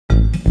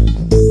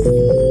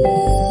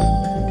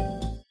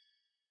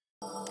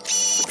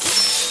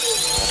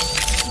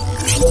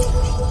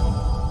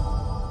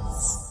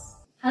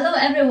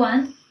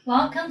everyone,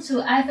 welcome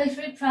to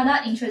iFactory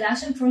Product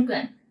Introduction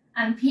Program.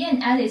 I'm PM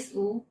Alice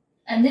Wu,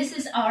 and this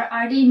is our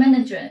RD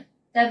Manager,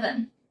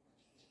 Devon.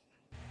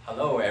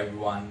 Hello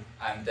everyone,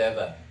 I'm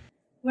Devon.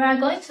 We are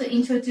going to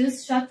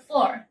introduce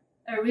Shop4,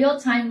 a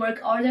real-time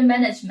work order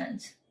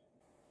management.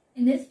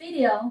 In this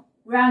video,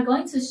 we are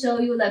going to show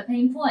you the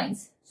pain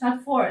points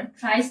Shop4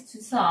 tries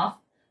to solve,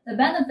 the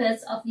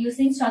benefits of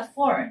using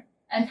Shop4,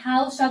 and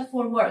how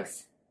Shop4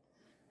 works.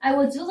 I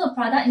will do the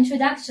product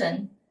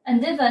introduction, and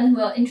Devon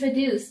will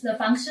introduce the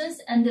functions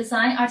and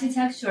design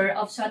architecture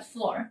of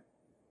Shop4.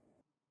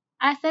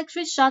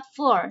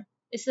 iFactoryShop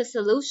is a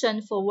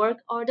solution for work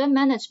order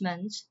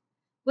management,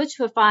 which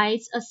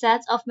provides a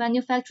set of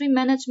manufacturing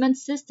management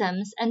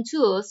systems and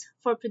tools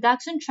for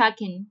production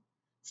tracking,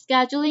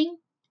 scheduling,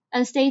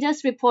 and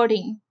status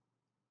reporting.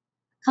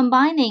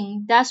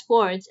 Combining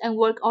dashboards and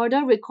work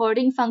order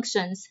recording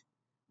functions,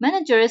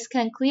 managers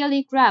can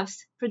clearly grasp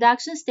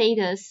production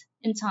status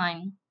in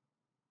time.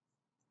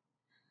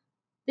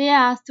 There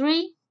are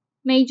three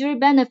major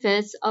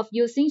benefits of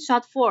using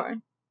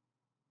Shop4.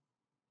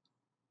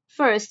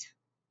 First,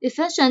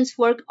 efficient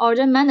work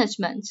order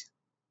management.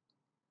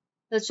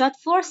 The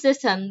Shop4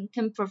 system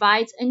can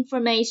provide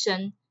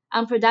information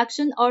on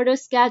production order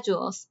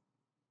schedules,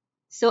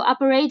 so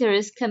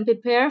operators can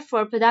prepare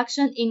for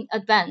production in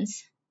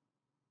advance.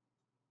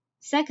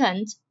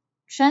 Second,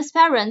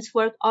 transparent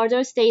work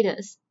order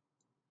status.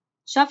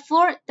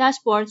 Shop4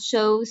 dashboards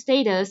show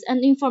status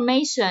and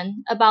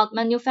information about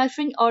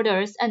manufacturing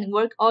orders and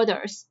work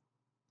orders.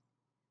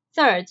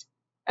 Third,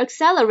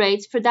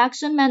 accelerates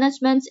production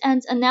management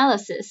and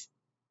analysis.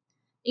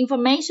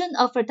 Information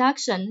of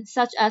production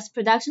such as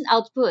production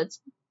output,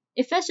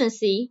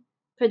 efficiency,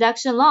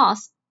 production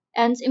loss,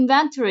 and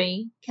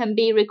inventory can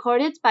be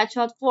recorded by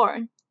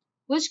Shop4,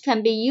 which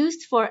can be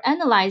used for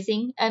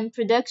analyzing and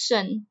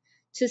prediction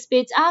to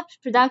speed up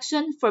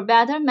production for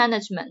better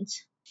management.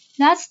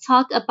 Let's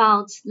talk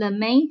about the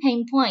main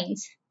pain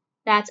points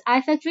that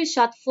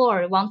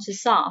iFactoryShop4 wants to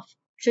solve.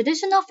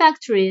 Traditional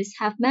factories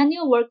have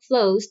manual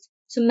workflows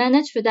to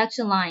manage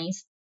production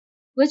lines,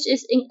 which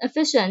is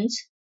inefficient,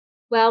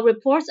 while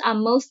reports are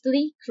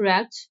mostly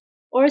correct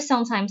or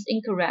sometimes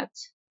incorrect.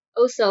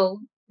 Also,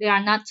 they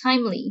are not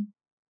timely.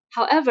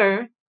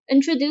 However,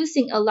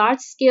 introducing a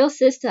large-scale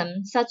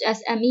system such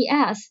as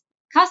MES,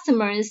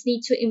 customers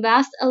need to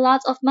invest a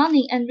lot of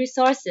money and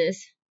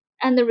resources,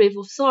 and the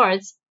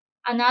results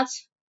are not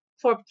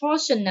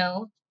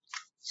proportional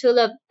to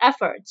the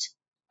effort.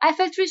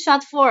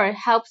 iFactoryShop4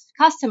 helps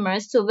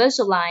customers to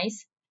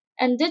visualize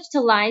and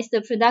digitalize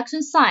the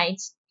production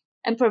sites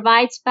and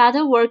provides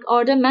better work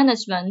order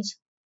management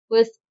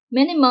with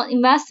minimal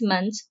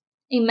investment,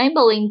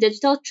 enabling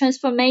digital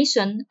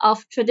transformation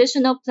of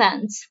traditional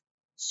plants.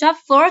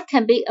 Shop4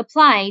 can be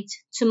applied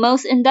to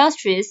most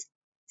industries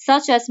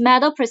such as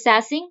metal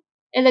processing,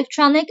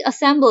 electronic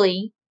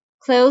assembly,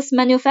 clothes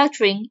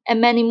manufacturing, and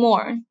many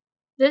more.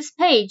 This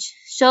page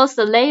shows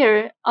the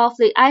layer of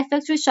the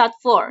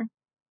iFactoryShop4.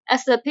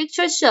 As the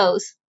picture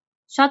shows,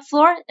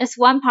 Shop4 is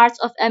one part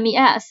of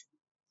MES.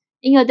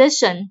 In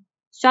addition,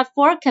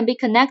 Shop4 can be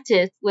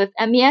connected with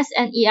MES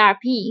and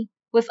ERP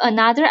with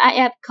another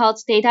I.App called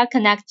Data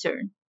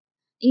Connector.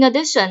 In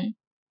addition,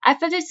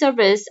 iFactory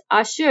servers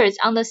are shared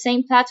on the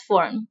same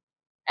platform,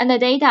 and the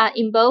data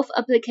in both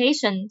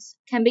applications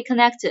can be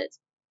connected.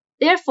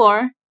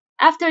 Therefore,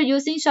 after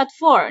using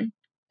Shop4,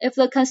 if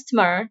the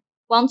customer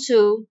wants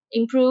to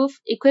improve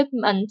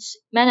equipment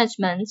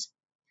management,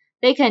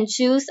 they can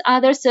choose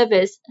other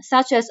services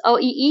such as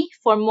OEE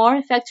for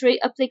more factory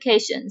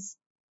applications.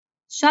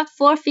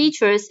 Shop4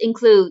 features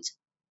include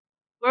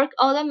work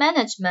order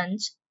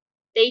management,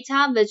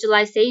 data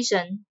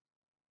visualization,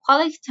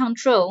 quality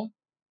control,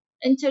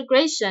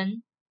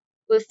 integration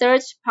with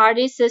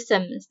third-party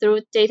systems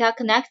through Data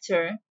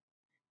Connector,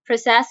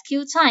 process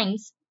queue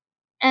times,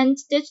 and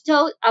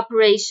digital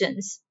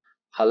operations.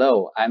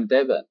 Hello, I'm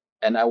Devon,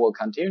 and I will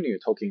continue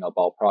talking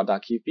about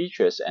product key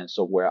features and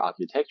software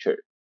architecture.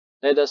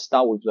 Let us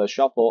start with the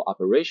Shop4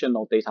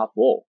 operational data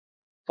flow.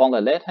 From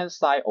the left-hand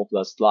side of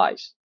the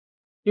slides,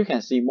 you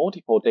can see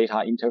multiple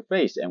data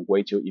interface and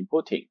way to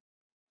inputting.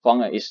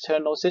 From an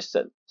external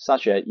system,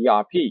 such as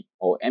ERP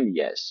or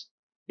MES,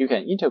 you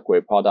can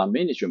integrate product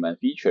management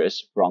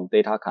features from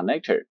Data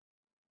Connector.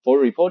 For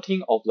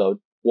reporting of the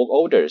work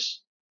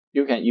orders,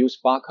 you can use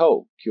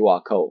barcode,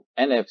 QR code,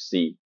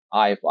 NFC,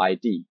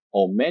 RFID,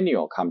 or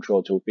manual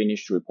control to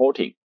finish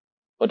reporting.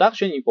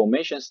 Production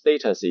information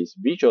status is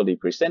visually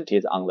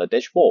presented on the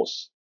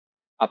dashboards.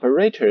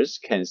 Operators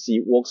can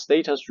see work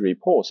status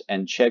reports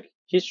and check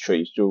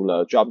history through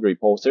the job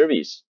report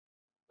service.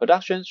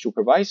 Production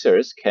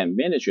supervisors can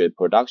manage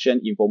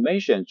production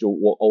information through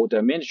work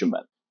order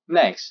management.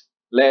 Next,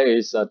 there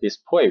is a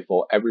display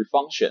for every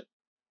function.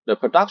 The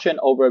production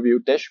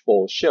overview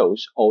dashboard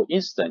shows all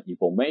instant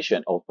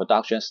information of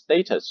production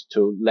status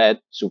to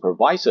let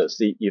supervisors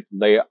see if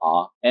there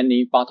are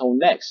any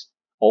bottlenecks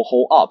or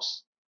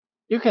hold-ups.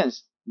 You can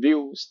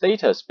view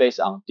status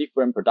based on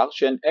different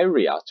production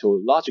areas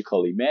to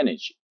logically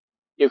manage.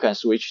 You can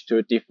switch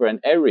to different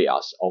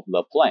areas of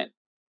the plant.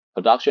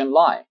 production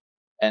line,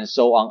 and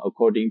so on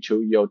according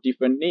to your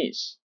different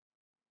needs.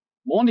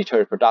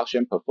 Monitor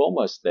production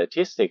performance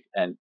statistics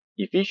and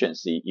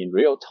efficiency in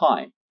real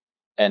time,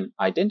 and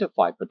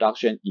identify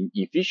production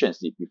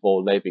inefficiency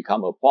before they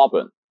become a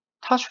problem.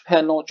 Touch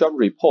Panel Job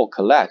Report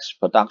collects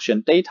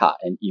production data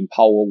and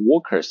empower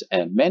workers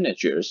and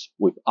managers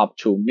with up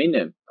to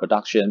minimum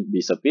production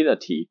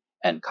visibility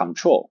and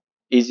control.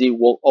 Easy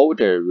work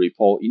order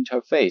report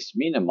interface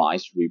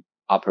minimize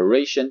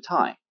operation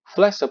time.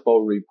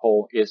 Flexible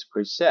report is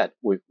preset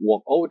with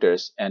work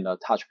orders and a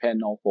touch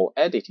panel for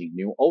editing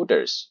new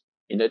orders.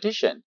 In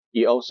addition,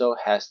 it also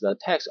has the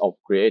task of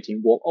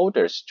creating work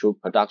orders to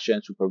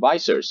production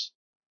supervisors.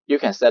 You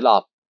can set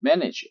up,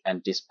 manage,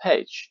 and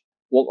dispatch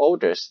work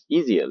orders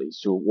easily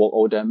through work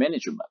order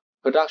management.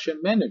 Production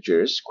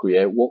managers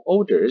create work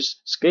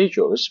orders,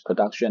 schedules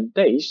production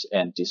days,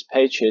 and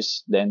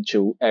dispatches them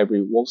to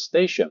every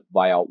workstation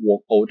via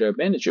work order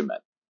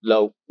management.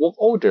 The work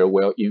order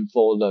will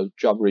inform the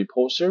job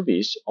report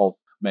service of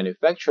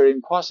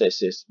manufacturing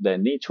processes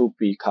that need to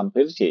be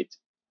completed.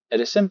 At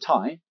the same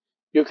time,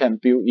 you can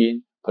build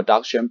in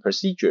production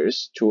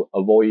procedures to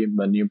avoid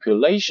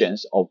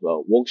manipulations of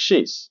the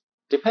worksheets.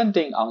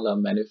 Depending on the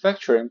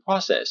manufacturing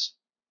process,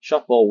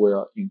 Shopfloor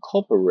will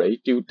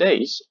incorporate due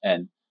dates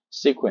and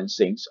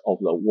sequencing of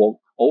the work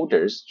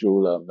orders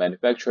through the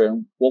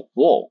manufacturing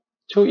workflow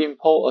to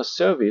import a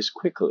service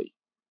quickly.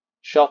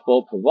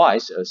 Shopfloor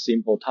provides a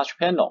simple touch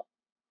panel.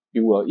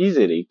 You will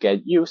easily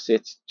get used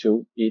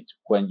to it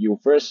when you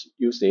first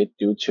use it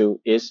due to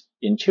its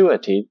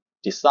intuitive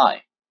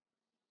design.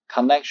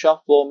 Connect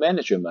Shopfloor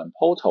management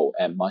portal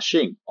and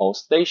machine or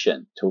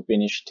station to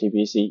finish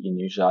TPC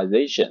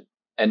initialization.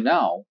 And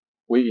now,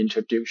 we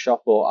introduce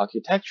Shopfloor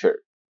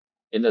architecture.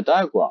 In the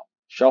diagram,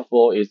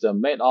 Shopfloor is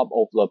made up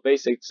of the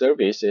basic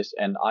services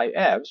and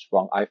I.Apps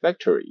from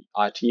iFactory,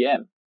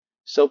 RTM.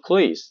 So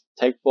please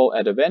take full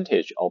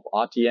advantage of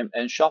RTM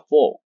and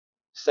Shopfloor.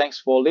 Thanks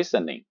for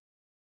listening.